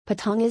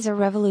Patang is a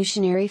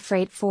revolutionary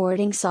freight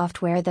forwarding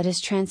software that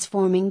is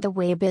transforming the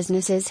way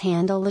businesses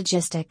handle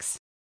logistics.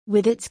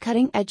 With its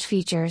cutting-edge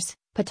features,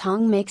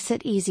 Patang makes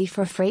it easy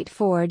for freight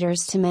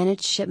forwarders to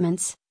manage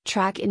shipments,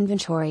 track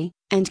inventory,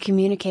 and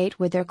communicate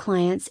with their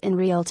clients in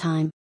real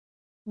time.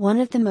 One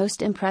of the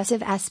most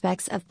impressive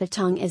aspects of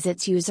Patang is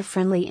its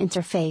user-friendly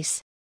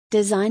interface.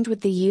 Designed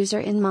with the user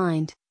in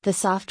mind, the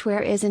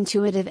software is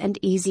intuitive and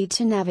easy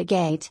to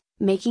navigate,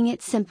 making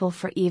it simple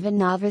for even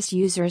novice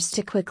users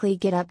to quickly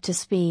get up to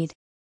speed.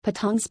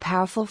 Patang's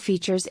powerful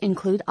features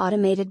include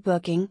automated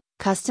booking,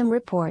 custom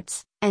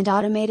reports, and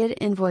automated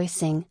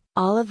invoicing,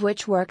 all of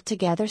which work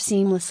together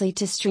seamlessly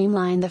to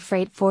streamline the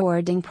freight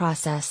forwarding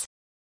process.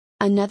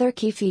 Another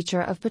key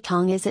feature of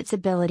Patang is its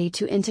ability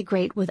to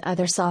integrate with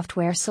other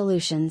software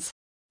solutions.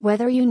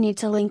 Whether you need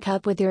to link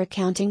up with your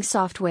accounting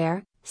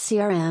software,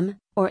 CRM,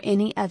 or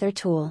any other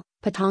tool,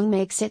 Patang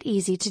makes it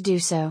easy to do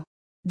so.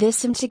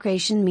 This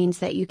integration means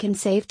that you can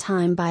save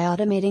time by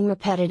automating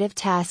repetitive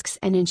tasks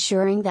and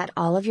ensuring that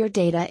all of your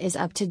data is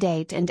up to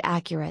date and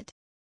accurate.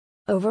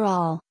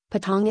 Overall,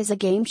 Patang is a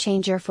game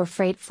changer for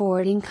freight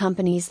forwarding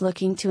companies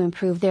looking to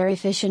improve their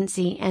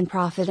efficiency and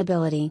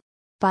profitability.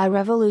 By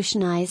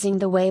revolutionizing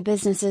the way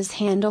businesses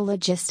handle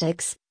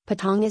logistics,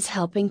 Patang is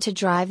helping to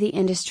drive the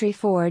industry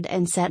forward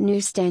and set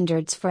new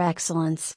standards for excellence.